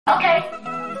Okay.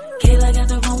 Kayla got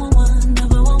the 111,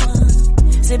 number one.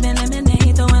 Sipping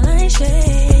lemonade, throwing like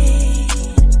shade.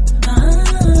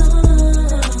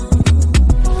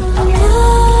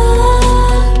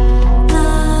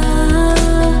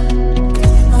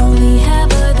 Only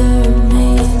have other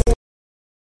remains.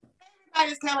 Hi,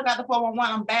 it's Kayla got the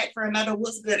 411. I'm back for another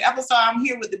What's Good episode. I'm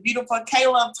here with the beautiful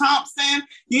Kayla Thompson.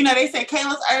 You know, they say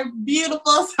Kaylas are beautiful,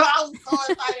 so I was so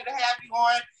excited to have you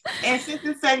on. And since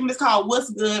this segment is called What's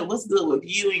Good with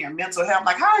you and your mental health,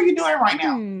 like, how are you doing right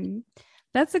now?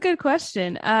 That's a good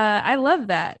question. I love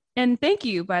that. And thank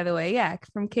you, by the way. Yeah,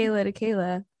 from Kayla to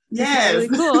Kayla. Yes. Really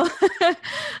cool.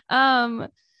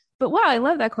 But wow, I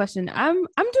love that question. I'm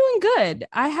doing good.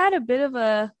 I had a bit of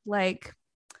a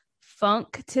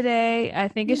funk today. I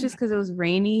think it's just because it was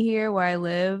rainy here where I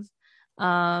live.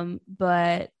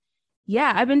 But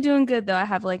yeah, I've been doing good though. I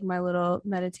have like my little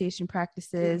meditation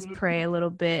practices, pray a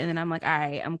little bit, and then I'm like, all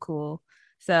right, I'm cool.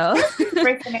 So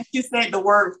you said the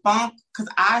word funk,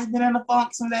 because I've been in a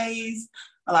funk some days.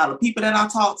 A lot of people that I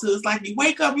talk to, it's like you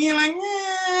wake up and you're like,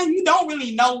 you don't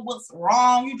really know what's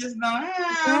wrong. You just know,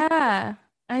 Yeah,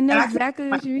 I know exactly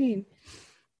what you mean.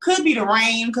 Could be the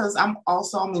rain, because I'm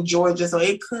in Georgia, so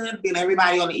it could be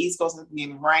everybody on the East Coast is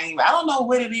getting rain. But I don't know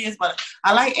what it is, but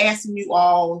I like asking you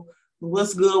all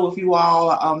what's good with you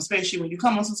all, especially when you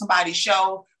come onto somebody's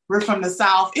show. We're from the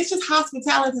South. It's just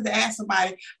hospitality to ask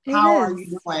somebody, how are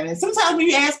you doing? And sometimes when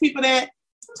you ask people that,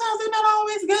 sometimes they're not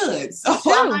always good. So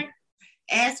I like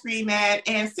answering that.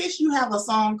 And since you have a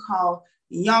song called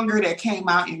Younger that came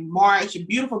out in March, a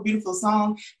beautiful, beautiful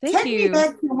song. Take me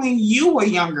back to when you were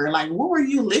younger. Like, what were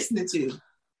you listening to?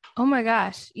 Oh my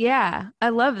gosh. Yeah, I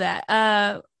love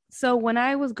that. So when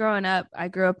I was growing up, I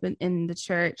grew up in the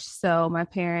church. So my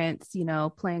parents,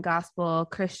 playing gospel,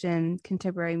 Christian,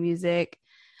 contemporary music.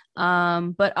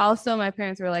 But also my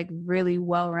parents were like really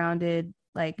well-rounded,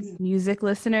 music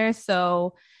listeners.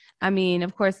 So I mean,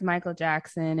 of course, Michael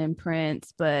Jackson and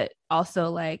Prince, but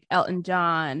also like Elton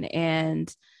John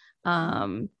and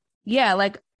other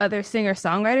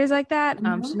singer-songwriters like that.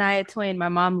 Shania Twain. My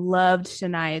mom loved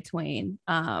Shania Twain.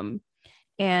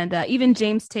 And even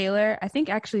James Taylor. I think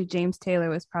actually James Taylor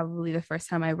was probably the first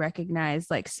time I recognized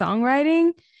like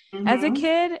songwriting as a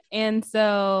kid. And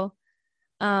so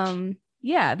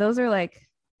those are like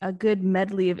a good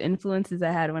medley of influences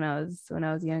I had when I was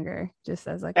younger, just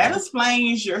as like that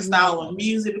explains your style of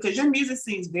music, because your music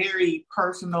seems very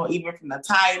personal, even from the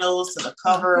titles to the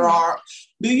cover art.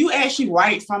 Do you actually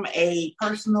write from a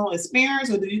personal experience,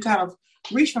 or do you kind of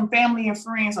reach from family and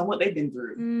friends on what they've been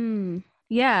through?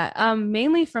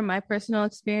 Mainly from my personal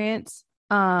experience.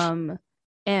 But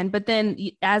then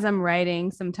as I'm writing,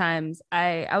 sometimes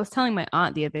I was telling my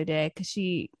aunt the other day, because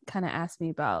she kind of asked me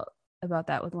about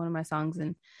that with one of my songs,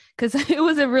 and because it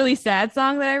was a really sad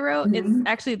song that I wrote. It's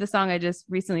actually the song I just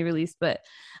recently released, but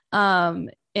and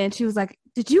she was like,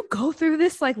 did you go through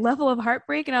this like level of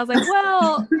heartbreak? And I was like,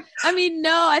 well, I mean,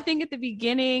 no, I think at the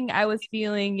beginning I was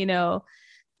feeling, how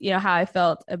I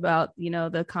felt about,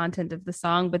 the content of the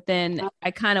song, but then I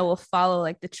kind of will follow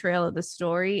like the trail of the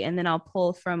story, and then I'll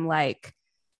pull from like,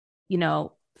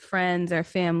 friends or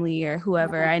family or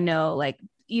whoever I know, like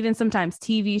even sometimes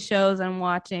TV shows I'm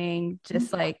watching,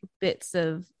 just like bits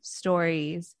of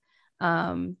stories.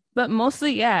 But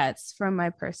mostly, it's from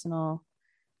my personal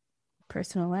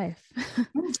life.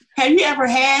 Have you ever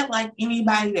had like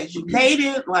anybody that you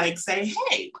dated, like say,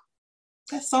 hey,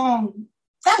 that song,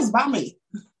 that was about me?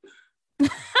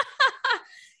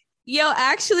 Yo,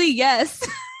 actually, yes.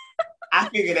 I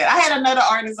figured that. I had another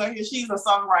artist on here. She's a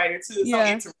songwriter too. So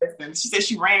interesting. She said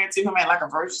she ran into him at like a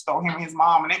grocery store, him and his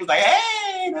mom, and they was like,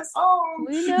 "Hey, that song."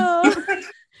 We know.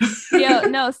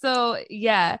 So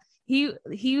yeah, he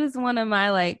was one of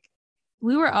my like.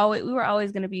 We were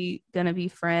always gonna be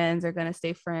friends or gonna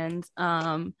stay friends.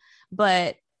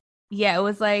 But yeah, it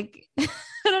was like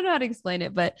I don't know how to explain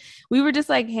it, but we were just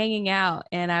like hanging out,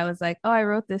 and I was like, oh, I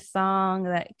wrote this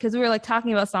song because we were like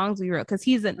talking about songs we wrote, because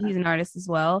he's an artist as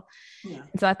well. Yeah.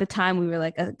 And so at the time we were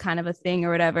like a kind of a thing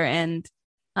or whatever. And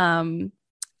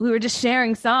we were just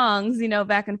sharing songs,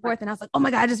 back and forth. And I was like, oh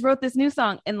my God, I just wrote this new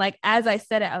song. And like, as I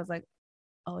said it, I was like,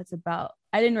 oh, it's about,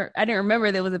 I didn't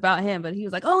remember that it was about him, but he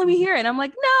was like, oh, let me hear it. And I'm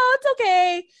like, no, it's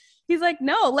okay. He's like,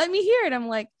 no, let me hear it. I'm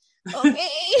like, okay.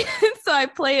 So I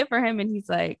play it for him, and he's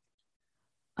like,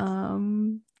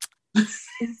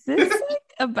 is this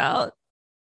like about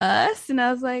us? And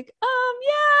I was like,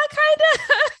 yeah, kind of.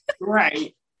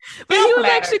 Right. But he was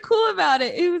actually cool about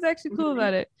it.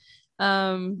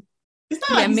 It's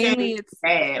not like mainly it's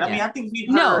bad. Yeah. I mean, I think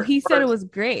he said it was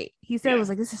great. He said it was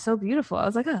like, this is so beautiful. I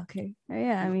was like, oh, okay.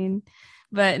 Yeah, I mean,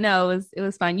 But no, it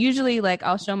was fun. Usually, like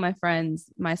I'll show my friends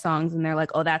my songs, and they're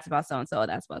like, "Oh, that's about so and so.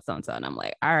 That's about so and so," and I'm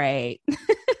like, "All right."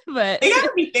 But It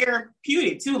gotta be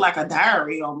therapeutic too, like a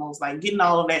diary almost, like getting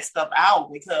all of that stuff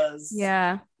out because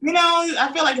yeah,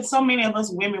 I feel like it's so many of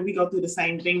us women, we go through the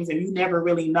same things and you never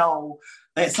really know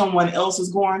that someone else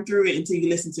is going through it until you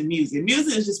listen to music.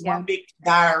 Music is just one big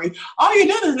diary. All you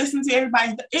do is listen to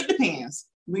everybody. It depends.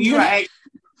 When you're a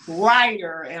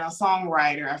writer and a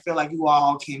songwriter, I feel like you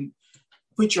all can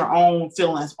put your own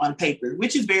feelings on paper,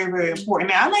 which is very, very important.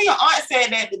 Now, I know your aunt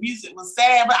said that the music was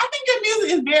sad, but I think your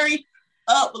music is very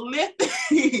uplifting.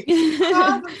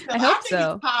 I hope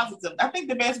so. It's positive. I think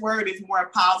the best word is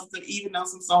more positive, even though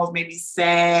some songs may be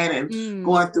sad and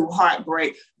going through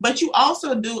heartbreak. But you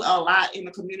also do a lot in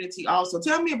the community also.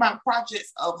 Tell me about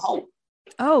Projects of Hope.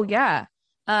 Oh, yeah.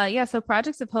 So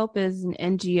Projects of Hope is an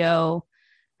NGO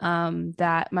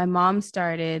that my mom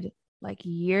started like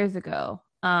years ago.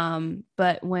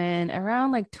 But when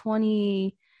around like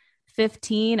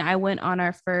 2015, I went on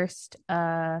our first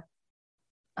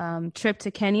trip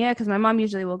to Kenya, because my mom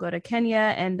usually will go to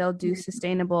Kenya and they'll do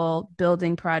sustainable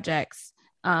building projects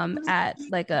at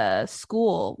like a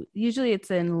school. Usually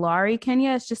it's in Lari,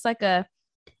 Kenya. It's just a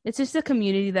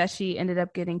community that she ended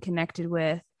up getting connected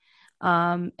with.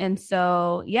 And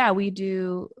so, yeah,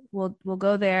 we'll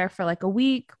go there for like a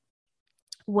week.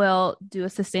 We'll do a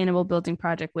sustainable building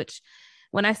project, which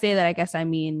when I say that, I guess I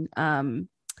mean,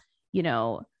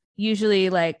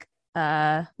 usually like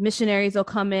missionaries will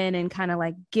come in and kind of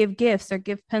like give gifts or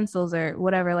give pencils or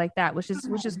whatever like that, which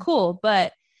is cool.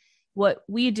 But what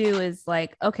we do is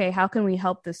like, okay, how can we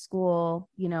help the school,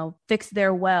 fix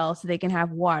their well so they can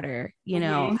have water?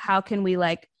 How can we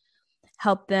like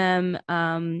help them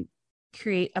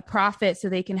create a profit so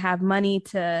they can have money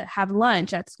to have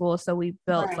lunch at school? So we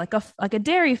built like a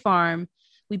dairy farm.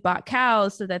 We bought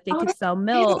cows so that they could sell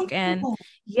milk, and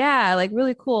like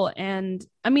really cool. And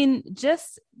I mean,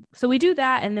 so we do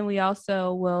that. And then we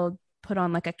also will put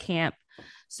on like a camp.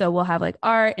 So we'll have like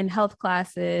art and health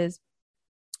classes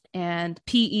and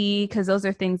PE, because those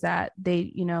are things that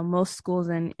they, most schools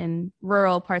in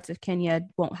rural parts of Kenya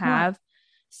won't have.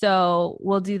 So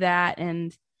we'll do that.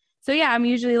 And so, yeah, I'm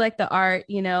usually like the art,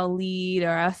 lead, or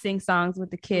I'll sing songs with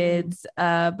the kids.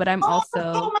 But I'm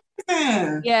also,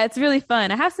 it's really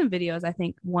fun. I have some videos, I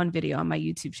think one video on my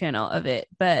YouTube channel of it,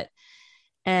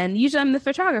 and usually I'm the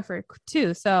photographer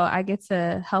too. So I get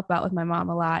to help out with my mom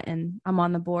a lot, and I'm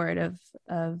on the board of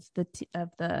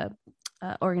the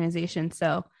organization.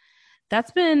 So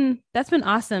that's been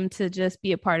awesome to just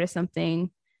be a part of something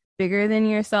bigger than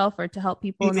yourself, or to help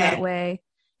people in that way.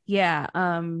 Yeah.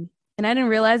 And I didn't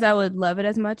realize I would love it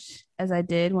as much as I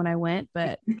did when I went,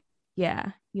 but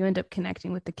yeah, you end up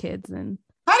connecting with the kids. And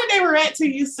how did they react to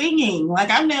you singing?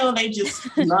 Like, I know they just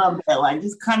love that, like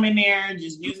just coming there and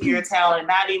just using your talent,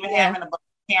 not even having a bunch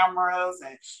of cameras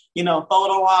and,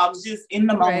 photo ops, just in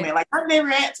the moment. Right. Like, how did they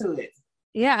react to it?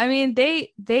 Yeah, I mean,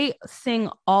 they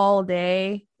sing all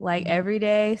day, like every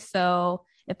day. So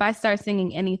if I start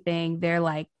singing anything, they're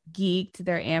like geeked,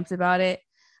 they're amped about it.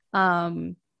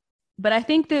 But I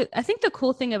think the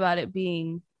cool thing about it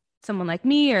being someone like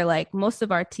me, or like most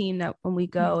of our team that when we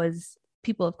go is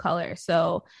people of color.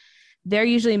 So they're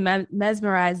usually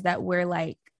mesmerized that we're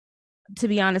like, to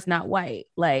be honest, not white,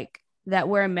 like that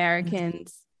we're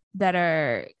Americans that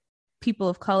are people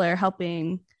of color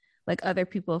helping like other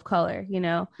people of color,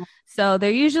 So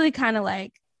they're usually kind of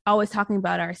like always talking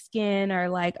about our skin, or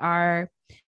like our,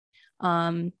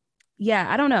 I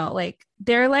don't know. Like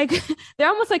they're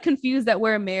almost like confused that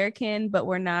we're American, but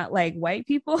we're not like white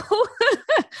people.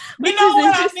 Which is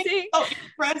interesting. I think so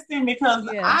interesting because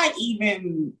I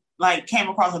even like came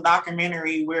across a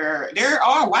documentary where there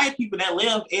are white people that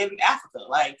live in Africa.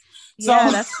 Like, so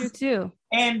that's true too.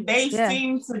 And they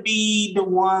seem to be the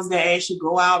ones that actually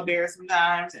go out there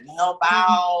sometimes and help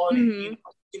out and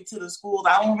into the schools.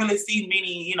 I don't really see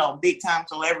many, big time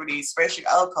celebrities, especially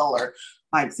of color,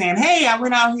 like saying, hey, I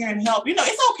went out here and helped.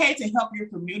 It's okay to help your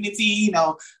community.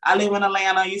 I live in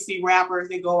Atlanta. You see rappers,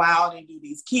 they go out and do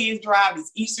these kids drive,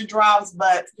 these Easter drives.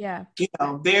 But,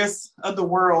 there's other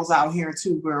worlds out here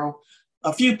too, girl.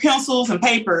 A few pencils and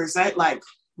papers, that like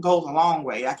goes a long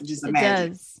way. I can just imagine. It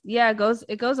does. Yeah,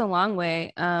 it goes a long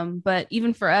way. But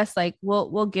even for us, like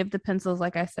we'll give the pencils,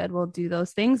 like I said, we'll do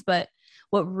those things. But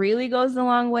what really goes a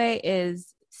long way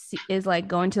is like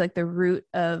going to like the root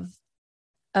of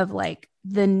like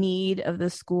the need of the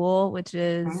school, which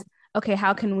is, okay,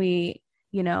 how can we,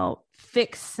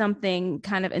 fix something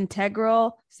kind of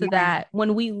integral so that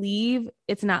when we leave,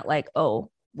 it's not like, oh,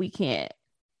 we can't,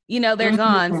 they're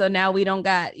gone. So now we don't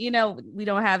got, we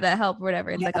don't have that help or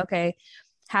whatever. It's like, okay,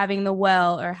 having the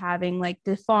well or having like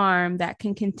the farm that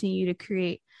can continue to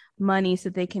create money so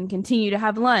they can continue to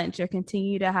have lunch or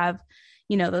continue to have,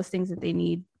 those things that they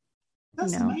need.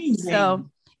 That's amazing. So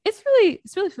it's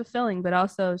really fulfilling, but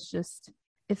also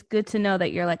it's good to know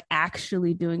that you're like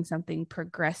actually doing something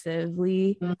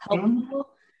progressively helpful.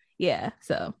 Yeah.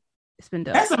 So it's been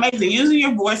dope. That's amazing. Using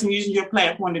your voice and using your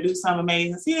platform to do something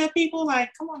amazing. See that, people?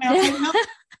 Like, come on now.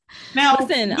 Now,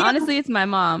 listen, honestly, it's my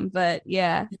mom, but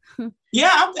yeah.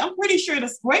 Yeah, I'm pretty sure the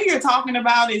way you're talking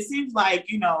about it seems like,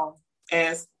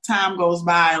 as time goes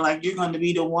by, like you're going to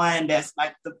be the one that's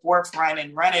like the forefront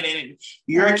and running it, and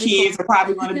your kids are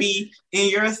probably going to be in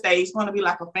your estate. It's going to be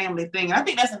like a family thing. And I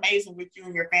think that's amazing what you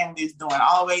and your family is doing,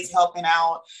 always helping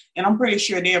out. And I'm pretty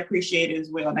sure they appreciate it as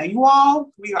well. Now, you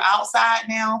all, we are outside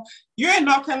now. You're in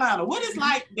North Carolina. What is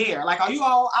like there? Like, are you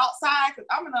all outside? Because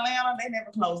I'm in Atlanta. They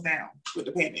never closed down with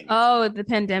the pandemic. Oh, the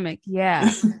pandemic. Yeah.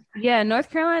 Yeah. North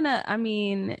Carolina, I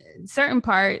mean, certain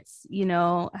parts,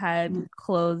 had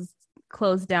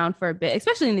closed down for a bit,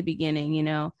 especially in the beginning,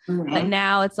 but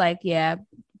now it's like, yeah,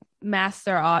 masks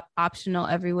are optional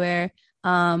everywhere.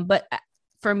 But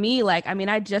for me, like, I mean,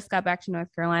 I just got back to North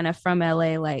Carolina from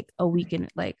LA like a week and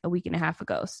a half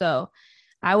ago. So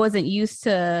I wasn't used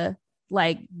to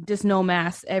like just no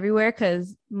masks everywhere,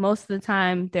 because most of the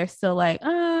time they're still like,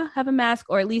 have a mask,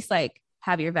 or at least like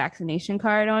have your vaccination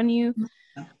card on you.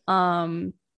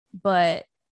 But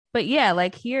yeah,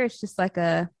 like here it's just like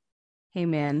hey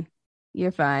man,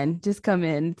 you're fine. Just come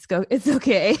in. It's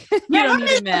okay. You don't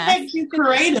need a mask. You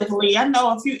creatively. I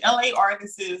know a few LA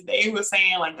artists, they were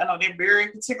saying, like, I know they're very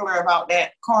particular about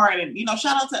that card. And,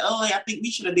 shout out to LA. I think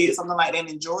we should have did something like that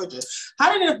in Georgia.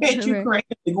 How did it affect you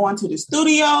creatively, going to the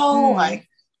studio?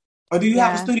 Or do you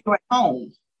have a studio at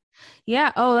home?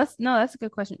 Yeah. Oh, that's a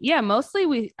good question. Yeah.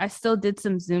 Mostly I still did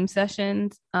some Zoom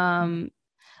sessions.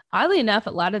 Oddly enough,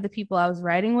 a lot of the people I was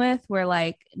writing with were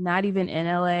like not even in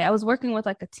LA. I was working with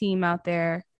like a team out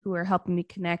there who were helping me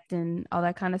connect and all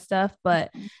that kind of stuff.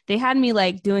 But they had me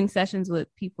like doing sessions with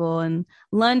people in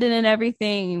London and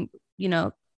everything,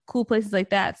 cool places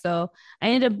like that. So I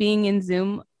ended up being in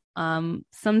Zoom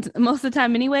most of the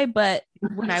time anyway. But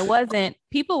when I wasn't,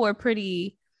 people were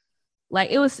pretty like,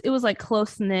 it was like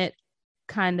close knit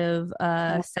kind of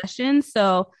sessions.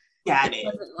 So it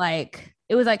wasn't like,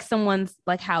 it was like someone's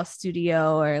like house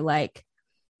studio or like,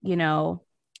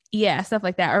 stuff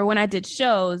like that. Or when I did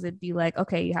shows, it'd be like,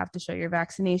 okay, you have to show your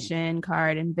vaccination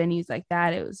card, and venues like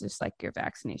that, it was just like your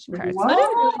vaccination card. Whoa. So it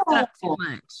didn't really stop too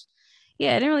much.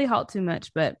 Yeah, it didn't really halt too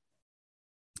much, but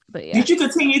yeah. Did you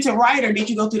continue to write, or did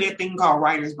you go through that thing called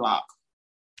writer's block?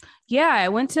 Yeah, I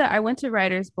went to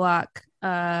writer's block.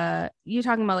 You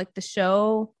talking about like the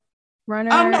show runner?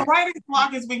 No, writer's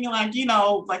block is when you're like,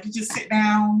 like you just sit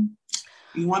down.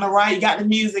 You want to write, you got the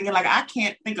music, and like, I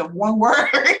can't think of one word.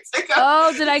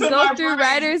 Did I go through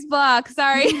writer's block?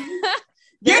 Sorry.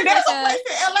 There's a place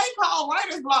in LA called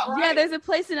writer's block, right? Yeah, there's a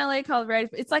place in LA called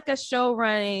writer's. It's like a show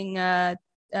running, I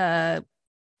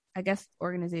guess,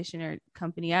 organization or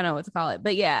company. I don't know what to call it.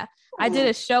 But yeah, I did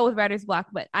a show with writer's block,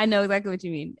 but I know exactly what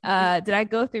you mean. Did I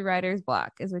go through writer's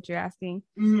block is what you're asking?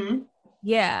 Mm-hmm.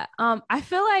 Yeah. I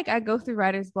feel like I go through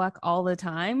writer's block all the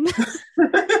time.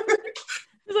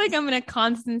 It's like I'm in a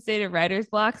constant state of writer's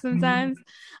block sometimes.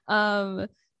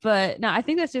 But no, I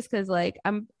think that's just because like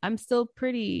I'm still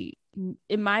pretty,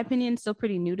 in my opinion, still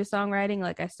pretty new to songwriting.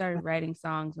 Like I started writing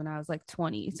songs when I was like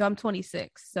 20, so I'm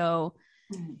 26. So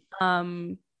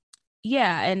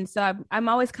yeah, and so I'm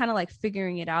always kind of like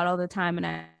figuring it out all the time, and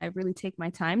I really take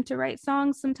my time to write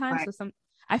songs sometimes. Right. So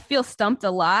I feel stumped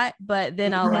a lot, but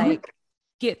then I'll like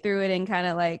get through it and kind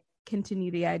of like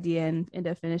continue the idea and end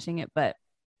up finishing it. But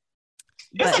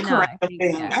it's a creative thing.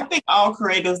 Yeah. I think all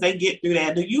creatives, they get through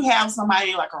that. Do you have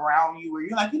somebody like around you where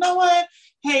you're like, you know what?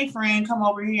 Hey, friend, come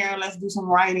over here and let's do some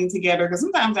writing together? Because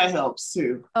sometimes that helps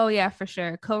too. Oh yeah, for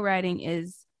sure. Co-writing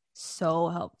is so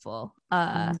helpful.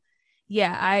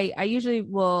 Yeah, I usually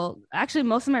will. Actually,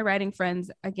 most of my writing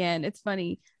friends, again, it's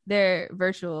funny, they're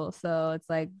virtual, so it's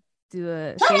like do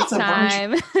a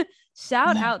FaceTime.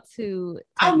 Shout out to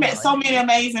I've met so many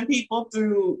amazing people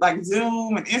through like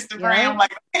Zoom and Instagram. Yeah.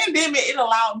 Like the pandemic, it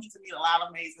allowed me to meet a lot of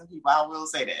amazing people. I will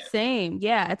say that. Same.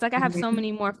 Yeah. It's like I have so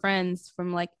many more friends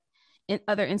from like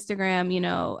other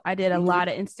Instagram, I did a lot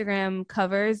of Instagram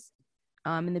covers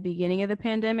in the beginning of the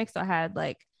pandemic. So I had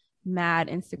like mad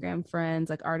Instagram friends,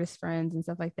 like artist friends and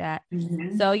stuff like that.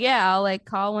 So yeah, I'll like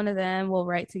call one of them, we'll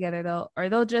write together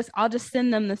I'll just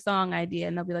send them the song idea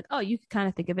and they'll be like, oh, you could kind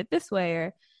of think of it this way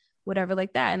or whatever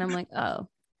like that. And I'm like, oh,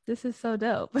 this is so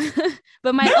dope.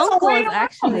 But my uncle is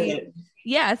actually,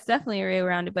 yeah, it's definitely a way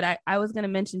around it. But I was going to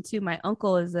mention too, my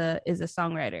uncle is a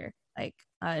songwriter, like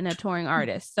and a touring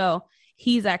artist. So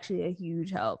he's actually a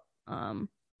huge help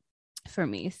for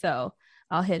me. So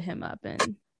I'll hit him up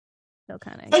and he'll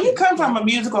kind of. So you come from a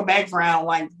musical background,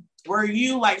 like were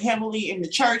you like heavily in the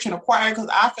church and the choir? Because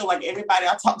I feel like everybody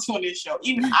I talk to on this show,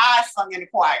 even I sung in the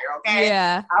choir. Okay,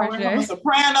 yeah, I went from a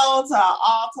soprano to an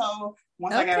alto.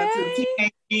 Once I got into the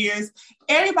teenage years,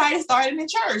 everybody started in the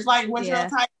church. Like, was your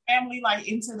entire family like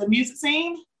into the music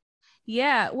scene?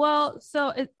 Yeah, well,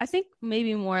 so I think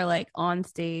maybe more like on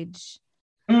stage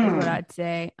is what I'd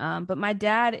say. But my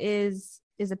dad is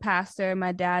a pastor.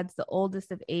 My dad's the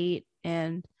oldest of 8,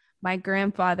 and my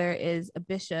grandfather is a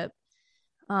bishop.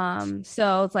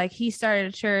 So it's like he started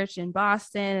a church in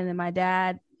Boston, and then my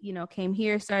dad, came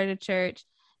here, started a church.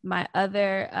 My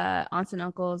other aunts and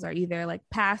uncles are either like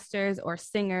pastors or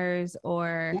singers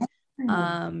or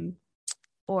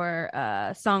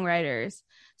songwriters.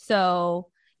 So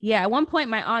yeah, at one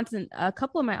point a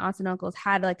couple of my aunts and uncles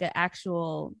had like an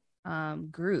actual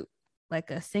group, like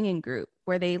a singing group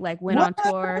where they like went on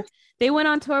tour. They went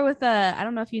on tour with I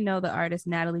don't know if you know the artist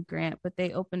Natalie Grant, but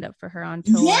they opened up for her on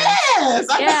tour. Yes.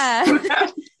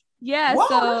 Yeah. Yeah. Whoa.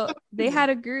 So they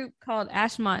had a group called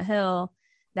Ashmont Hill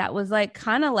that was like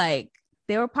kind of like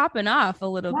they were popping off a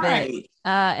little bit.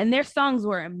 And their songs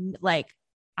were like,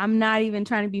 I'm not even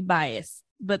trying to be biased,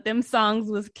 but them songs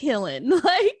was killing.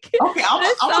 Like, okay,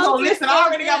 I'm gonna go listen. So I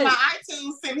already got my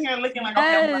iTunes sitting here looking like,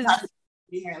 okay, I'm gonna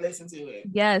be here and listen to it.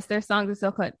 Yes, their songs are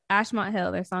so good. Ashmont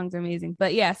Hill, their songs are amazing.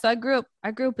 But yeah, so I grew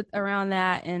up around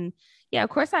that, and yeah, of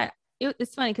course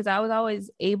it's funny because I was always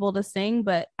able to sing,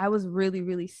 but I was really,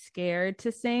 really scared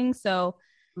to sing. So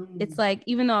it's like,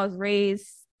 even though I was raised,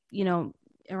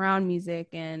 around music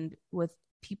and with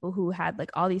people who had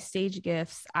like all these stage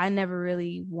gifts, I never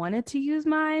really wanted to use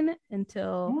mine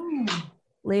until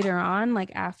later on,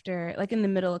 like after, like in the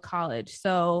middle of college.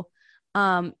 So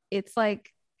it's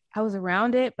like I was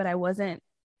around it, but I wasn't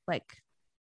like,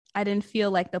 I didn't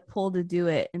feel like the pull to do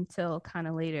it until kind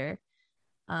of later.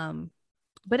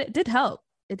 But it did help.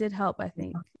 I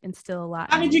think, instill a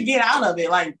lot. How did you get out of it?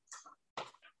 Like,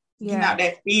 not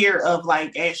that fear of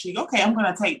like actually, okay, I'm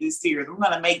gonna take this serious. I'm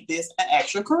gonna make this an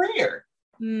actual career.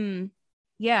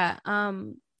 Yeah.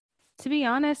 To be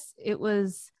honest, it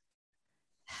was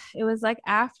like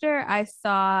after I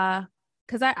saw,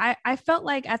 because I felt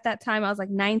like at that time I was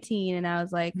like 19 and I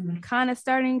was like kind of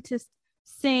starting to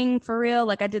sing for real.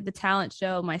 Like I did the talent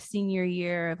show my senior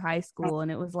year of high school,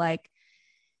 and it was like,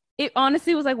 it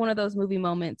honestly was like one of those movie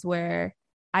moments where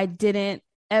I didn't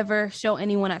ever show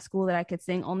anyone at school that I could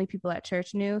sing. Only people at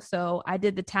church knew. So I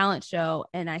did the talent show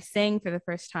and I sang for the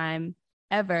first time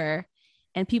ever.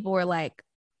 And people were like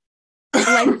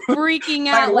freaking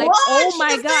out, like, oh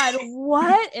my God,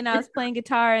 what? And I was playing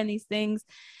guitar and these things.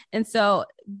 And so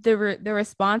the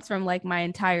response from like my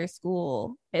entire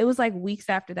school, it was like weeks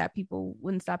after that, people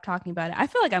wouldn't stop talking about it. I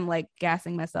feel like I'm like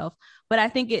gassing myself, but I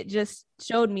think it just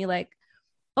showed me like,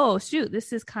 oh shoot,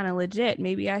 this is kind of legit.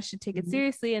 Maybe I should take it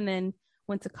seriously. And then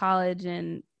went to college,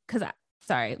 and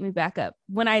let me back up.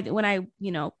 When I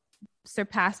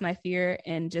surpassed my fear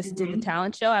and just did the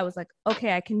talent show, I was like,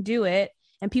 okay, I can do it.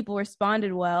 And people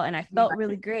responded well, and I felt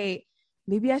really great.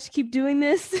 Maybe I should keep doing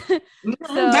this. So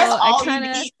that's all you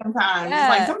need sometimes. Yeah.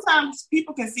 It's like sometimes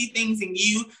people can see things in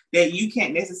you that you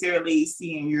can't necessarily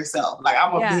see in yourself. Like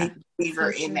I'm a big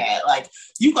believer in that. Like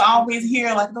you can always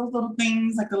hear like those little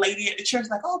things, like the lady at the church,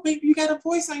 like, oh baby, you got a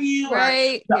voice on you.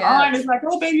 Right. Or the aunt is like,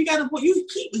 oh baby, you got a voice. You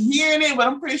keep hearing it, but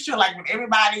I'm pretty sure like when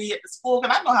everybody at the school,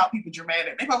 because I know how people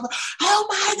dramatic, they probably like, oh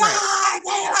my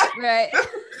God. Right.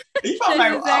 You probably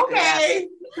like, exactly. Okay.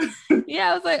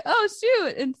 Yeah, I was like, oh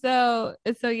shoot. And so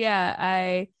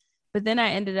yeah, but then I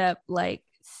ended up like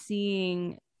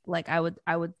seeing, like I would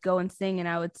go and sing, and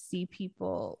I would see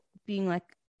people being like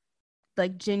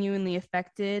genuinely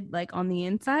affected, like on the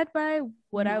inside by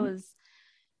what I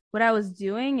was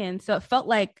doing. And so it felt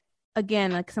like,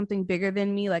 again, like something bigger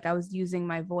than me, like I was using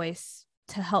my voice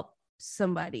to help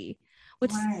somebody,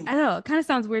 which I don't know, it kind of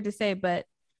sounds weird to say, but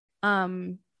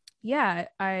yeah,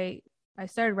 I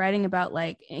started writing about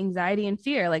like anxiety and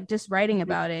fear, like just writing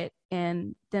about it.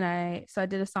 And then I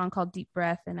did a song called Deep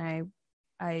Breath, and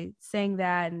I sang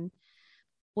that and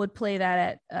would play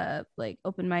that at like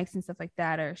open mics and stuff like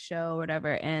that, or a show or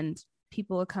whatever. And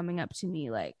people were coming up to me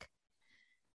like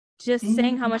just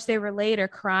saying how much they relate, or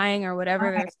crying, or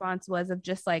whatever the response was, of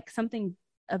just like something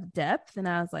of depth. And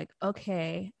I was like,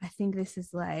 okay, I think this is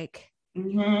like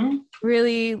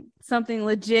really something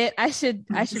legit I should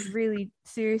really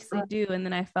seriously do. And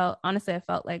then I felt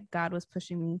like God was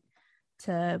pushing me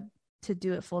to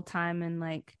do it full time, and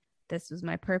like this was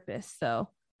my purpose. So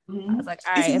I was like,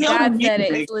 all It's right, if healing God said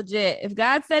it, music. it's legit. If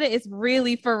God said it, it's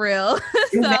really for real.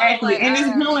 Exactly. like, And it's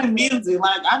all right. healing music.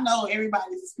 Like I know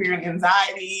everybody's experiencing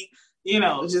anxiety,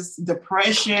 just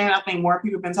depression. I think more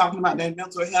people have been talking about their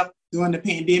mental health during the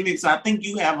pandemic. So I think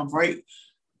you have a great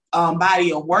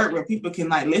body of work where people can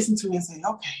like listen to and say,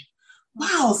 okay,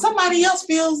 wow, somebody else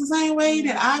feels the same way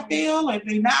that I feel. If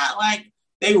they're not, like,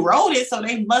 they wrote it, so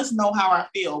they must know how I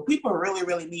feel. People really,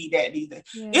 really need that these days.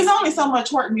 Yeah. It's only so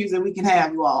much work music we can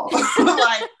have, you all.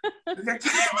 like,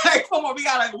 come on, we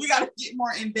gotta get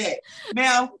more in depth.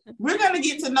 Now, we're gonna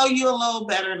get to know you a little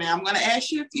better now. I'm gonna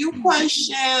ask you a few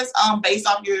questions based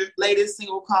off your latest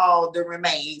single called The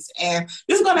Remains. And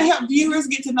this is gonna help viewers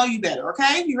get to know you better,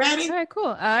 okay? You ready? All right, cool.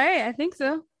 All right, I think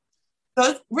so. So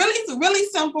it's really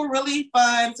simple, really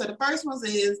fun. So the first one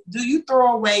is, do you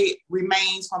throw away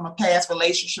remains from a past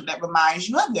relationship that reminds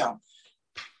you of them?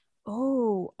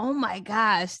 Oh my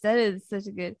gosh, that is such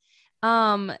a good.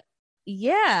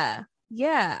 Yeah,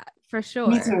 for sure.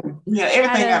 Me too. Yeah,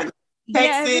 everything got to go.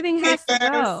 Everything has to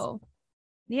go.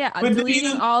 Yeah, But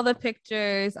deleting all the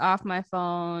pictures off my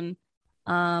phone,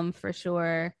 for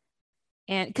sure.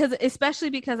 And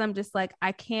especially because I'm just like,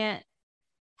 I can't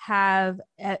have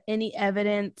any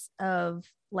evidence of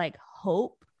like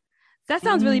hope. That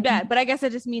sounds really bad, but I guess I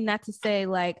just mean that to say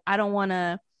like I don't want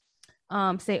to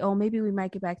say, oh, maybe we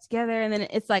might get back together, and then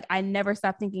it's like I never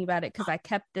stop thinking about it because I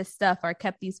kept this stuff or I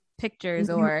kept these pictures,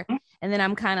 and then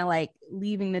I'm kind of like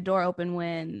leaving the door open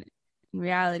when in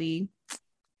reality,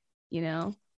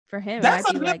 for him, that's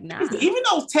it might be like, nah. Even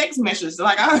those text messages,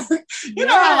 like know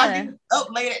how like you up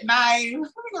late at night, I'm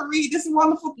gonna read this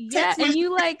wonderful text and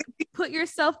you like put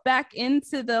yourself back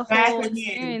into the whole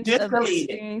experience. Just of delete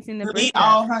experiencing it. The Delete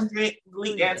all 100,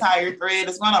 delete the entire thread.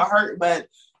 It's gonna hurt, but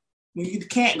you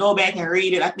can't go back and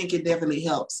read it. I think it definitely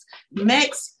helps.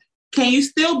 Next, can you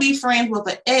still be friends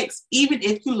with an ex even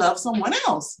if you love someone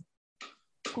else?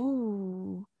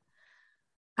 Ooh,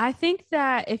 I think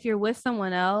that if you're with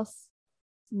someone else,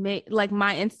 like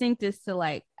my instinct is to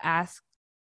like ask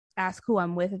who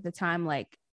I'm with at the time, like,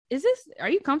 are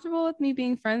you comfortable with me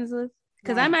being friends with?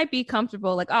 Because I might be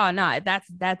comfortable, like, oh no,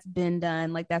 that's been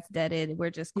done, like that's deaded,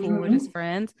 we're just cool, we're just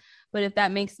friends. But if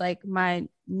that makes like my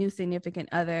new significant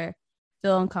other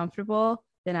feel uncomfortable,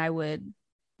 then I would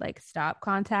like stop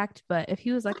contact. But if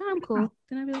he was like, oh, I'm cool,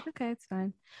 then I'd be like, okay, it's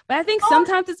fine. But I think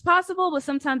sometimes it's possible, but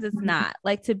sometimes it's not,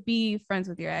 like to be friends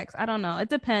with your ex. I don't know, it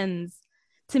depends.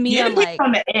 To me, I'm like,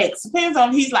 on the ex. Depends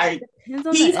on he's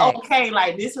okay.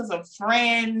 Like this is a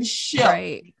friendship,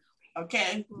 right?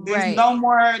 Okay, there's no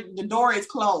more. The door is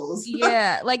closed.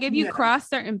 Yeah, like if you cross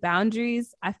certain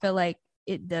boundaries, I feel like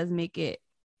it does make it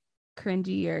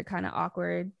cringy or kind of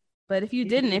awkward. But if you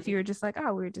didn't, if you were just like,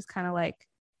 oh, we were just kind of like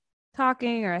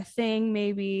talking or a thing,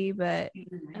 maybe, but we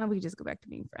could just go back to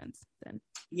being friends then.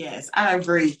 Yes, I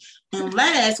agree. And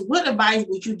last, what advice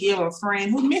would you give a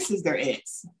friend who misses their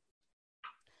ex?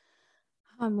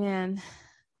 Oh man,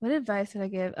 what advice would I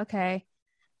give? Okay.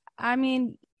 I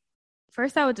mean,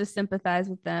 first I would just sympathize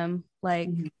with them. Like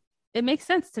it makes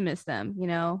sense to miss them,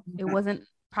 It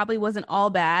probably wasn't all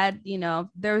bad,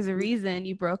 there was a reason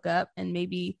you broke up, and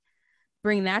maybe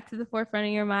bring that to the forefront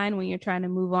of your mind when you're trying to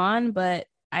move on. But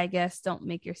I guess don't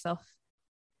make yourself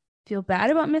feel bad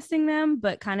about missing them,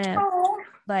 but kind of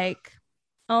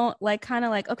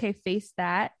okay, face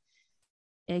that,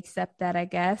 accept that, I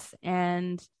guess.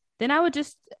 And then I would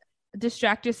just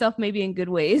distract yourself maybe in good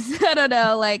ways. I don't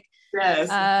know. Like,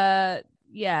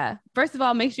 yeah. First of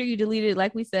all, make sure you delete it.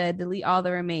 Like we said, delete all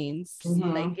the remains.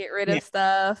 Like get rid of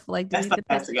stuff. Like delete the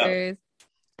pictures.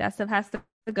 That stuff has to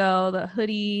go. The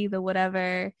hoodie, the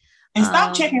whatever. And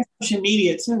stop checking social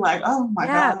media too. Like, oh my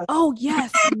God. Oh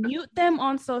yes. Mute them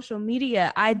on social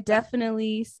media. I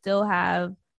definitely still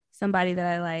have somebody that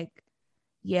I like.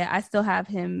 Yeah, I still have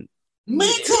him.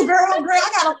 Me too, girl.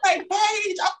 I got a fake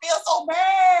page. I feel so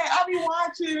bad. I'll be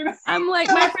watching. I'm like,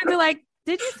 my friends are like,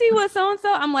 did you see what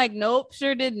so-and-so? I'm like, nope,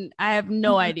 sure didn't. I have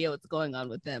no idea what's going on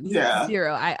with them. Yeah.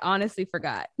 Zero. I honestly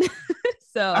forgot.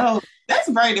 So that's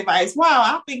great advice. Wow,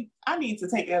 I think I need to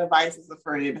take that advice as a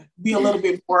friend. Be a little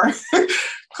bit more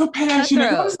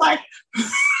compassionate. I was like,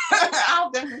 I'll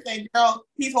definitely say, girl,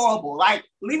 he's horrible. Like,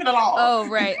 leave it alone. Oh,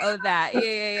 right. Oh, that.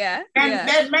 Yeah. And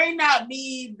that may not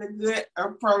be the good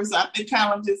approach. I think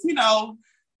kind of just,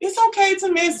 it's okay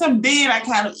to miss some. Then I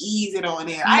kind of ease it on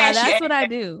there. Yeah, that's what I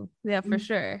do. Yeah, for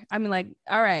sure. I mean, like,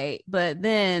 all right, but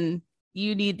then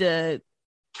you need to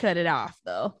cut it off,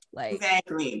 though. Like,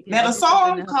 exactly. Now, the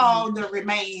song called "The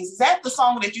Remains," is that the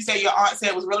song that you said your aunt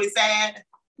said was really sad?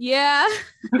 Yeah.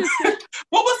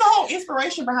 What was the whole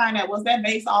inspiration behind that? Was that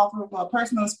based off of a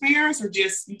personal experience, or you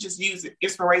just use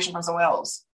inspiration from someone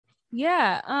else?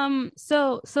 Yeah.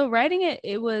 So writing it,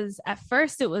 it was at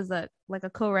first it was a like a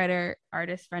co-writer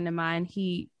artist friend of mine.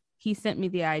 He sent me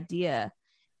the idea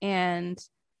and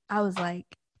I was like,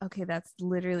 okay, that's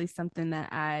literally something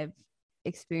that I've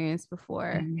experienced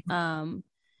before. Mhm.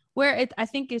 Where it I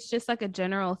think it's just like a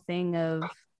general thing of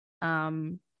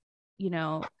um, you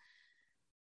know,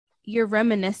 you're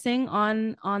reminiscing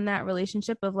on that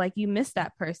relationship of like you miss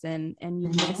that person and you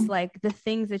miss Mhm. like the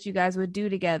things that you guys would do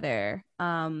together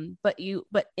but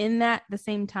in that the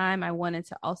same time I wanted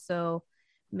to also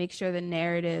make sure the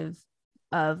narrative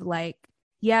of like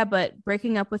yeah but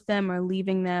breaking up with them or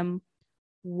leaving them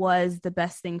was the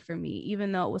best thing for me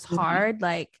even though it was Mhm. hard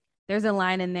like there's a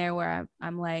line in there where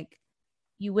I'm like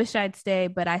you wish I'd stay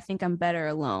but I think I'm better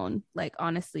alone like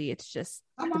honestly it's just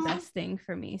Come the on. best thing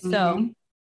for me so Mhm.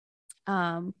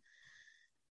 um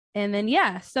and then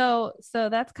yeah so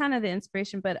that's kind of the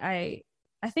inspiration but I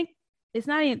think it's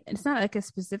not like a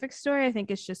specific story I think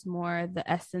it's just more the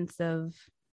essence of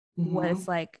what Mhm. it's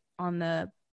like on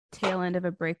the tail end of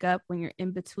a breakup when you're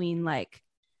in between like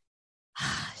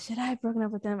should I have broken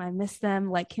up with them I miss them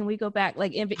like can we go back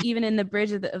like even in the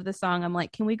bridge of the song I'm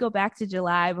like can we go back to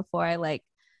July before I like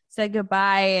said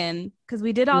goodbye and because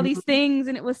we did all these Mhm. things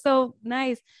and it was so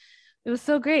nice it was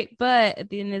so great but at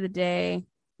the end of the day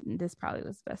this probably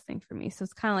was the best thing for me so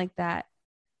it's kind of like that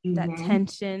Mhm.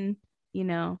 tension you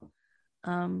know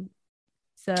um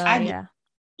so I yeah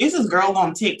It's this girl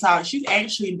on TikTok. She's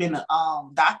actually been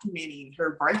documenting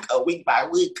her breakup week by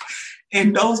week.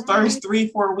 And those first what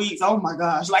 3-4 weeks, oh my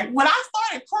gosh. Like when I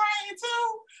started crying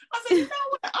too, I said, you know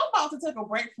what? I'm about to take a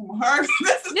break from her.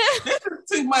 This is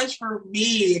too much for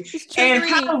me. it's And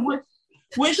kind triggering of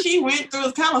what she went through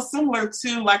is kind of similar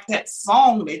to like that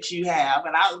song that you have.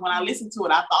 And when I listened to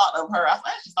it, I thought of her. I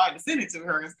actually started to send it to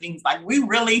her and things like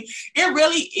it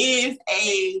really is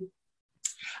a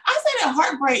I say that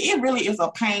heartbreak, it really is a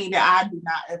pain that I do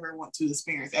not ever want to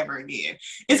experience ever again.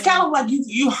 It's yeah kind of like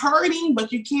you hurting,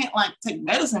 but you can't like take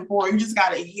medicine for it. You just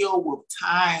gotta heal with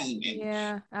time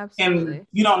yeah and absolutely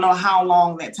you don't know how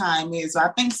long that time is. So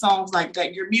I think songs like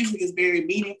that, your music is very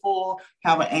meaningful,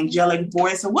 have an angelic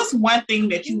voice. So what's one thing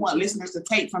that you thank want you listeners to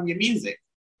take from your music?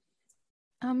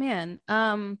 oh man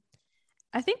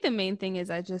I think the main thing is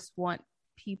I just want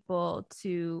people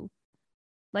to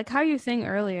like how you were saying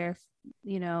earlier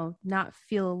you know not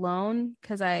feel alone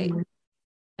because I Mhm.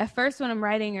 at first when I'm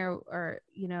writing or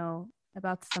you know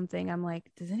about something I'm like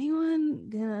does anyone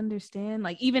gonna understand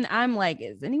like even I'm like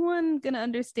is anyone gonna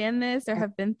understand this or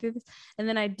have been through this and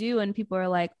then I do and people are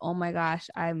like oh my gosh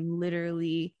I'm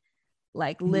literally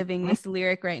like living this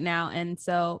lyric right now and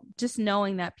so just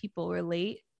knowing that people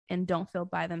relate and don't feel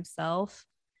by themselves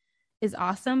is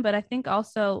awesome but I think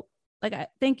also like I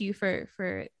thank you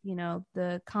for you know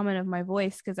the comment of my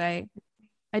voice because I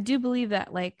do believe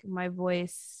that like my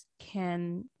voice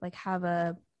can like have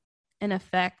a an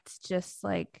effect just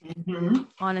like Mhm.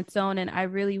 on its own and I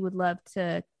really would love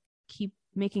to keep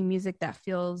making music that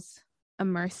feels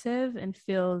immersive and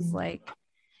feels like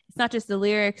it's not just the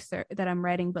lyrics that I'm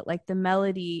writing but like the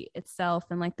melody itself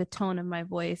and like the tone of my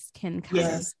voice can kind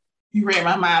of Yes, you read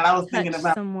my mind. I was thinking touch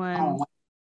about someone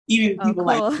even oh people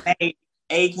like cool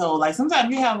Aco, like sometimes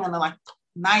you have them in a like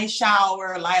nice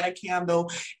shower, light a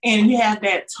candle, and you have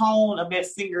that tone of that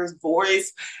singer's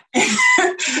voice.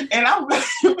 And I'm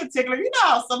in particular, you know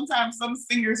how sometimes some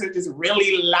singers are just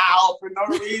really loud for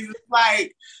no reason.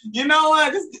 Like, you know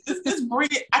what? Just bring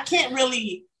it. I can't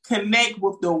really connect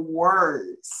with the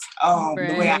words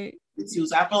the way I right do.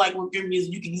 So I feel like with your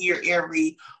music, you can hear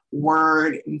every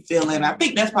word and feeling. I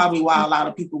think that's probably why a lot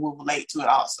of people will relate to it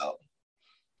also.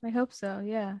 I hope so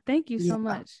yeah thank you so Yeah.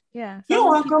 much yeah so I'm You're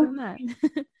gonna keep welcome. doing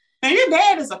that And your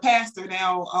dad is a pastor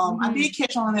now. I mm-hmm. did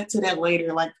catch on to that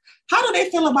later. Like, how do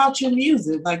they feel about your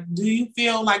music? Like, do you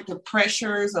feel like the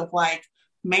pressures of like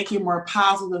making more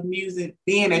positive music,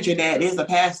 being that your dad is a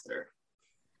pastor?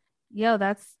 Yo,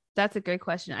 that's a great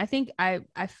question. I think I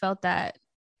felt that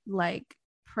like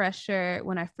pressure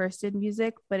when I first did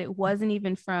music, but it wasn't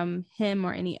even from him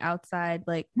or any outside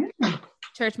like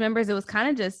church members. It was kind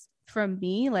of just from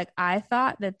me. Like I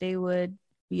thought that they would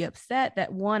be upset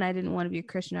that one, I didn't want to be a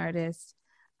Christian artist.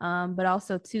 But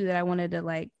also two, that I wanted to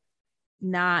like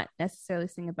not necessarily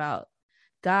sing about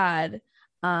God.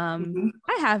 Mm-hmm.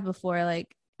 I have before,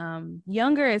 like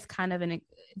younger is kind of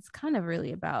it's kind of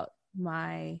really about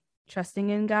my trusting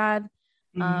in God.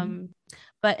 Mm-hmm. Um,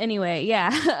 but anyway,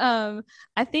 yeah.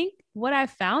 I think what I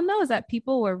found though is that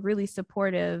people were really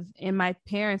supportive, and my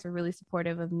parents were really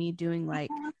supportive of me doing like,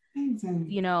 Amazing.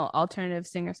 you know, alternative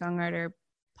singer songwriter,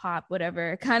 pop,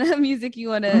 whatever kind of music you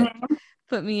want to Mm-hmm.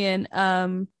 put me in.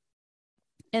 And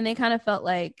they kind of felt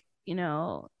like, you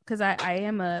know, because I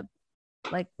am a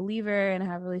like believer and I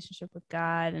have a relationship with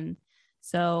God, and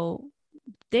so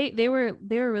they were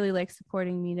really like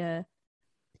supporting me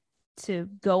to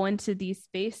go into these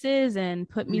spaces and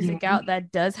put music out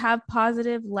that does have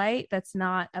positive light. That's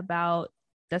not about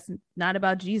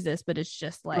Jesus, but it's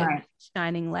just like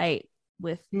shining light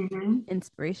with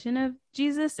inspiration of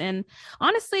Jesus. And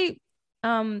honestly,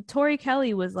 Tori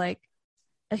Kelly was like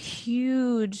a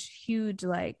huge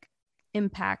like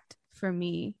impact for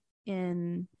me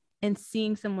in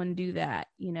seeing someone do that,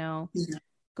 you know,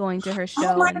 going to her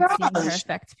show and seeing her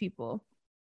affect people.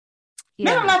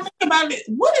 Now I'm not thinking about it.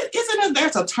 Isn't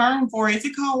there's a term for it? Is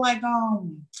it called like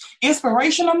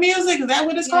inspirational music? Is that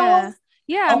what it's called?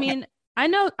 Yeah. Okay. I mean, I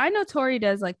know Tori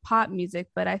does like pop music,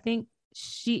 but I think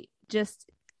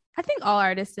I think all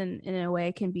artists in a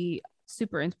way can be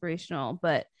super inspirational.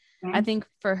 But I think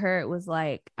for her, it was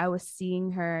like I was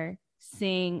seeing her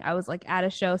sing. I was like at a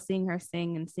show, seeing her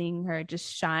sing and seeing her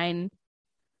just shine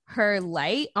her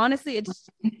light. Honestly,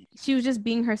 she was just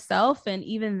being herself. And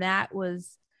even that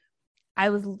was, I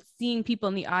was seeing people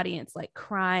in the audience like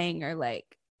crying or like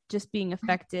just being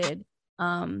affected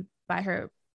by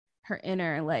her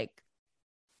inner, like,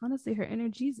 honestly, her inner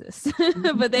Jesus.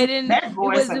 But they didn't, that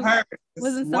voice of hers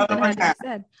wasn't something I just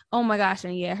said. Oh my gosh.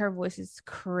 And yeah, her voice is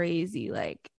crazy.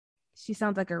 Like, she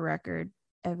sounds like a record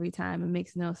every time. It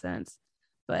makes no sense.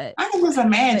 But I can just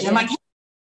imagine, like,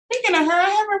 speaking of her, I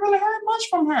haven't really heard much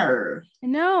from her.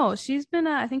 No, she's been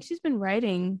I think she's been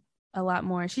writing a lot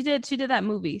more. She did that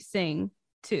movie Sing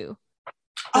too.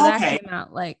 So that came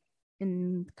out like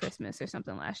in Christmas or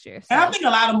something last year. So. And I think a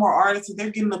lot of more artists, they're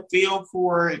getting the feel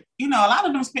for it. You know, a lot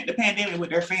of them spent the pandemic with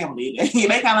their family.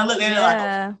 They kind of looked at it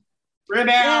like, we're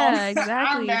down. Yeah, exactly.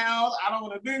 I'm down. I don't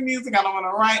want to do music. I don't want to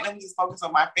write. Let me just focus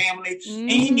on my family.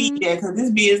 And you need that because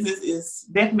this business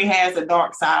definitely has a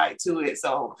dark side to it.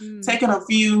 So taking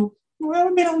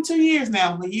we've been on 2 years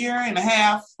now, a year and a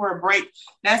half for a break.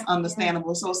 That's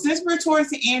understandable. So since we're towards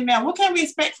the end now, what can we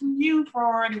expect from you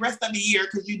for the rest of the year?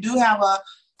 Because you do have a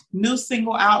new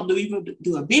single out. Do you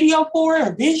do a video for it,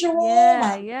 a visual?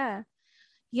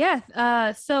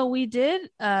 Yeah. So we did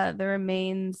the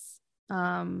Remains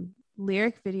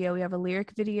lyric video. We have a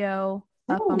lyric video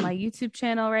up on my YouTube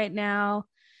channel right now.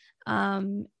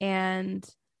 But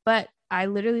I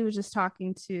literally was just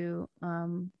talking to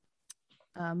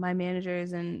my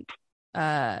managers, and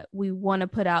we want to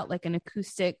put out like an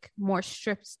acoustic, more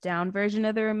stripped down version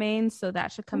of the Remains. So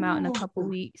that should come out in a couple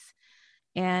weeks.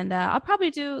 And I'll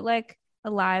probably do like a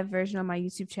live version on my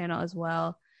YouTube channel as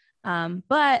well.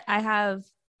 But I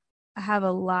have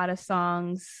a lot of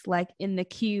songs like in the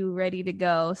queue ready to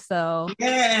go. So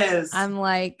yes,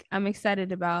 I'm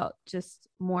excited about just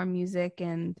more music,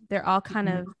 and they're all kind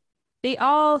of, they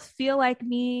all feel like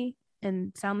me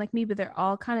and sound like me, but they're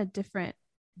all kind of different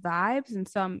vibes. And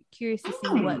so I'm curious to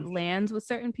see what lands with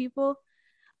certain people.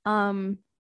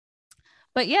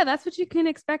 But yeah, that's what you can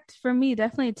expect from me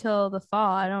definitely till the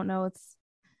fall. I don't know what's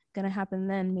gonna happen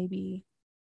then. Maybe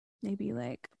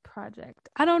like a project.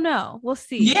 I don't know. We'll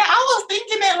see. Yeah, I was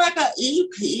thinking that like an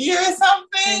EP or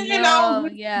something, you know.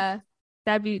 Yeah.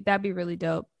 That'd be really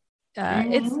dope.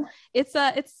 It's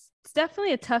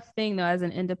definitely a tough thing though as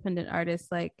an independent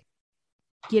artist, like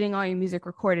getting all your music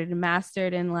recorded and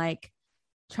mastered and like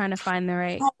trying to find the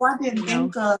right. Oh, I didn't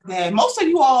think of that. Most of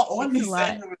you all on this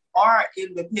segment are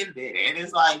independent, and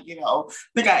it's like, you know, I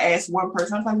think I asked one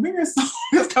person, I was like, "When your song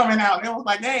is coming out?" And it was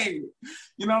like, "Hey,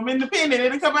 you know, I'm independent.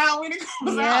 It'll come out when it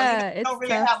comes out. You don't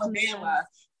really have a deadline."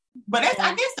 But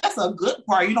I guess that's a good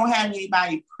part. You don't have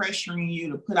anybody pressuring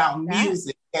you to put out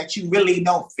music that you really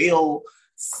don't feel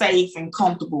safe and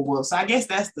comfortable with. So I guess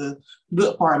that's the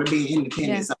good part of being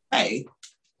independent. Yeah. So hey,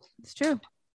 it's true.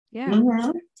 Yeah.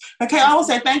 Mm-hmm. Okay, I will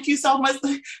say thank you so much.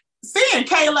 Seeing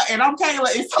Kayla, and I'm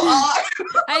Kayla, is so hard.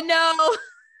 I know.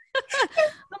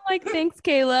 I'm like, thanks,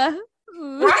 Kayla.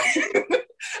 Right?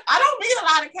 I don't meet a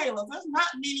lot of Kaylas. There's not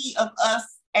many of us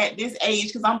at this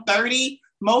age because I'm 30.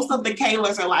 Most of the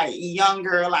Kaylas are like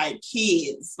younger, like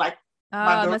kids. Like,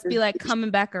 it must be like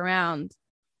coming back around.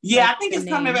 Yeah, like I think it's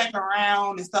coming back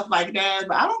around and stuff like that.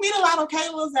 But I don't meet a lot of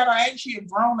Kaylas that are actually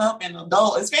grown up and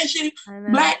adult, especially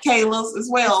Black Kaylas as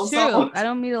well. It's true. So I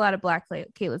don't meet a lot of Black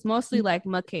Kaylas, mostly like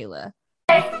Michaela.